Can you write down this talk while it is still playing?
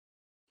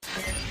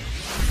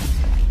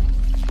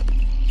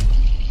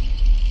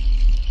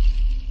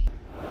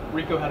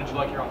Rico, how did you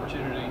like your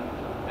opportunity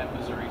at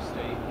Missouri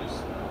State?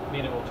 Just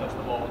being able to touch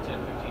the ball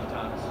 10, 15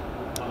 times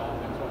on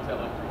offense. What was that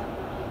like for you?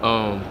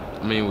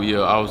 I mean, well, yeah,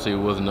 obviously it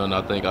wasn't nothing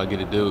I think I get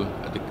to do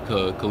at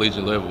the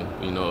collegiate level.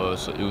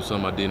 So it was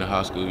something I did in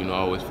high school. I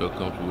always felt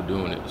comfortable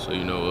doing it. So,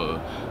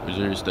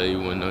 Missouri State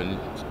wasn't nothing,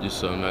 just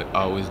something I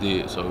always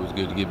did. So it was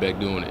good to get back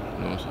doing it. You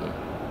know what I'm saying?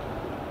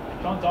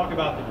 Sean, talk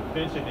about the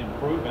defensive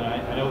improvement.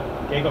 I know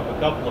it gave up a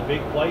couple of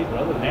big plays, but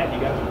other than that, you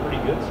guys are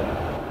pretty good,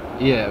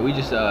 Seth. Yeah, we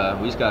just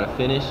got to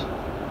finish.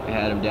 We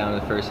had them down in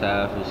the first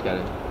half. We just got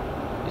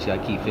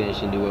to keep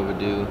finishing, do what we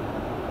do.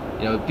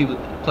 People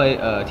play.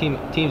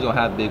 Teams don't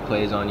have big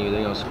plays on you.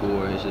 They don't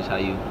score. It's just how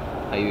you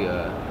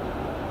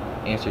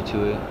answer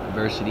to it.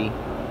 Adversity.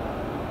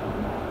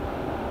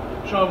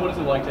 Sean, what is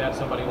it like to have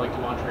somebody like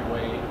DeMontre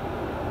Wade,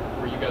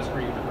 where you guys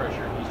create the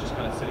pressure and he's just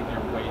kind of sitting there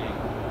waiting,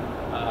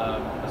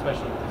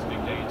 especially with his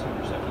big day and 2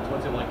 interceptions?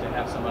 What's it like to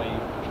have somebody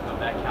of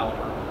that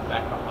caliber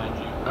back behind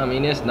you? I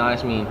mean, it's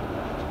nice. I mean,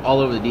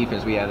 all over the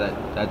defense, we have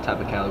that type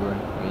of caliber.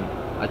 I mean,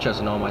 I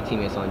trust in all my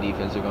teammates on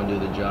defense. They're going to do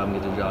the job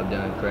and get the job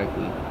done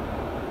correctly,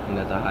 and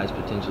at the highest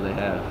potential they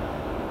have.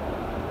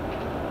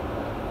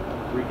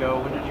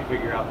 Rico, when did you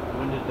figure out?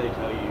 When did they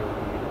tell you were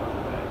going to be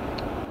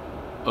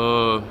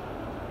running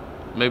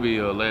back?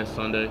 Maybe last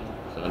Sunday.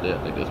 I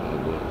think that's when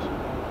it was.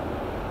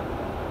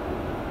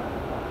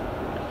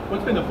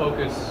 What's been the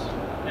focus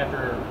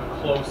after a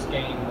close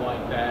game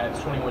like that? It's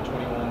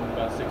 21-21 with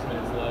about 6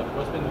 minutes left.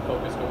 What's been the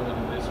focus going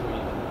into this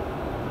week,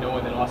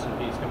 knowing that Austin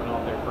Peay's coming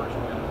off their first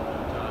win in a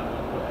long time?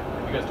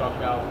 Have you guys talked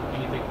about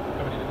anything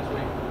coming into this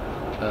week?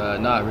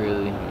 Not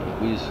really.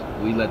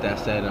 We let that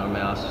set in our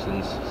mouths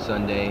since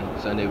Sunday.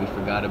 Sunday we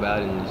forgot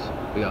about it and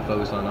we got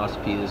focused on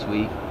Austin Peay this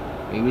week.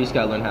 I mean, we just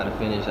got to learn how to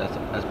finish.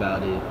 That's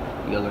about it.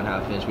 We got to learn how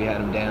to finish. We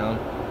had them down.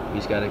 We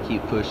just got to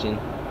keep pushing,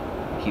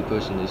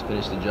 just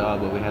finish the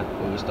job what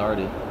we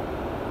started.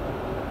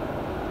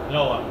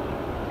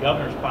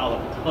 Governor's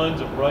piled up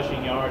tons of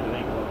rushing yards. I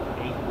think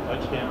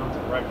 8 touchdowns, a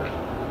record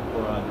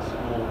for the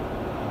school.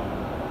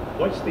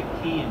 What's the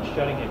key in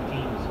shutting a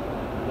team's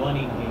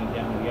running game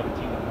down when you have a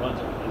team that runs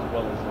it as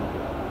well as they do?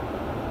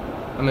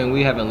 I mean,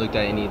 we haven't looked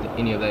at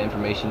any of that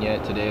information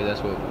yet today.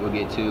 That's what we'll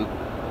get to.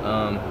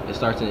 It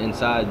starts in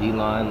inside,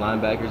 D-line,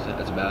 linebackers.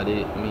 That's about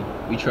it. I mean,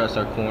 we trust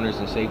our corners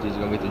and safeties are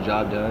going to get the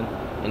job done.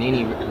 In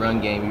any run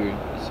game,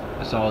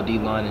 it's all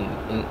D-line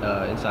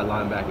and inside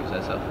linebackers.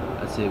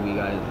 That's it. We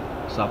got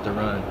to stop the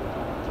run.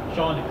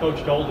 Sean, the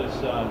coach told us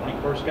when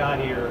he first got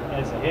here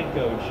as a head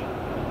coach,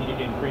 he needed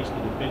to increase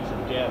the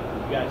defensive depth.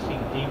 You guys seem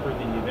deeper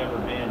than you've ever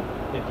been.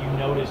 Have you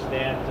noticed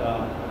that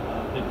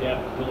the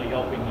depth really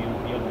helping you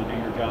be able to do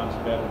your jobs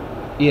better?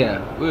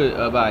 Yeah, we're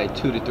about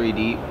 2 to 3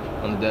 deep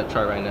on the depth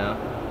chart right now.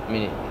 I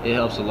mean, it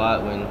helps a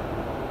lot when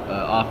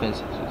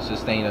offense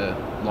sustain a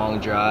long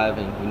drive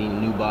and we need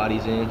new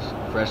bodies in,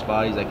 fresh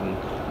bodies that can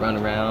run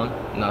around,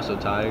 not so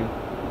tired.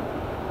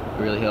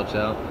 It really helps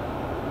out.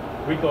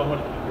 Rico,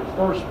 your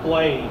first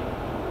play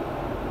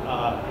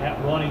at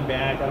running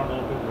back, I don't know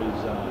if it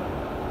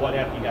was what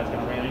happened, you guys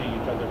kind of ran into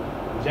each other.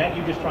 Was that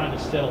you just trying to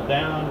settle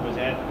down? Was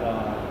that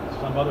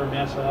some other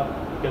mess up?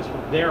 Because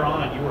from there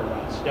on, you were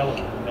stellar.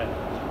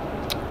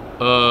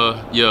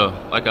 Yeah,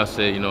 like I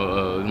said, it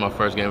was my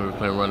first game ever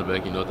playing running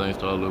back. Things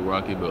started a little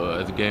rocky,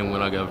 but as the game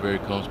went, I got very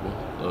comfortable,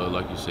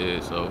 like you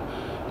said. So,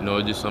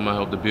 it's just something I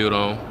hope to build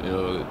on,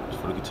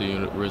 for the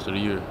continuing rest of the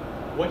year.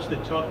 What's the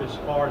toughest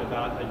part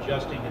about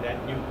adjusting to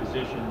that new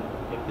position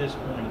at this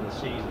point in the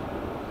season?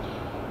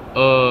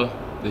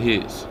 The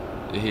hits.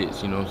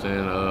 You know what I'm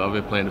saying? I've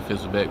been playing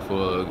defensive back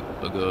for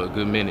a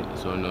good minute,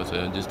 so you know what I'm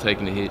saying. Just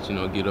taking the hits,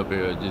 get up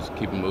there, just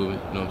keep it moving.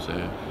 You know what I'm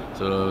saying?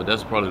 So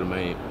that's probably the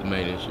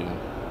main issue.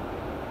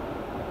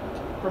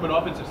 From an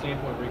offensive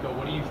standpoint, Rico,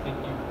 what do you think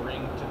you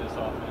bring to this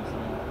offense?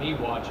 I mean,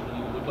 me watching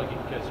you look like you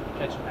can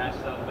catch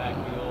passes out of the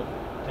backfield,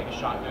 take a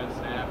shotgun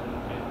snap,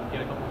 and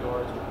get a couple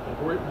yards.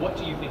 What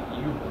do you think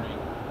you bring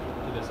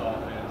to this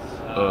offense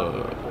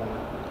moving forward?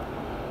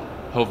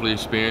 Hopefully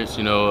experience,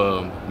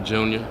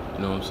 junior, you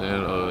know what I'm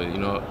saying,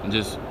 and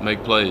just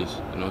make plays,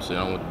 you know what I'm saying.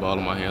 I want the ball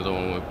in my hands, I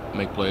want to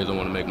make plays, I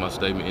want to make my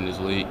statement in this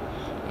league, you know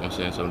what I'm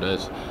saying. So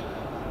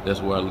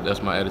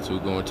that's my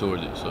attitude going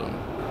towards it. So.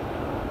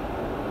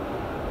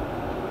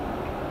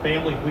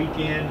 Family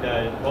weekend,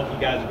 both you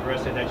guys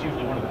addressed it. That's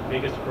usually one of the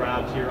biggest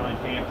crowds here on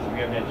campus. We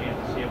haven't had a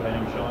chance to see it, but I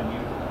know, Sean,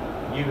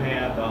 you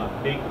have a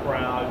big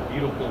crowd,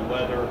 beautiful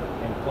weather,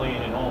 and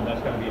playing at home.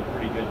 That's going to be a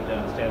pretty good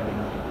Saturday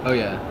night. Oh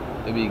yeah,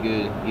 it'll be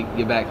good.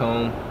 Get back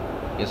home.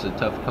 It's a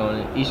tough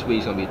opponent. Each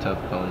week's gonna be a tough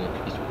opponent.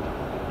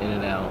 In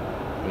and out.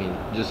 I mean,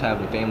 just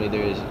having family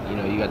there is,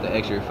 you got the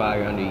extra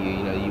fire under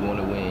you. You want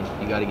to win.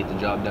 You got to get the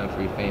job done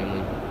for your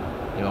family.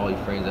 All your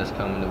friends that's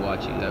coming to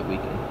watch you that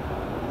weekend.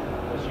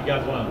 So you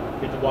guys want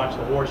to get to watch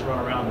the horse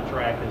run around the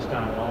track this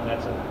time. Well,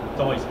 it's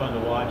always fun to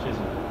watch,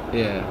 isn't it?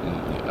 Yeah.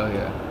 Oh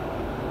yeah.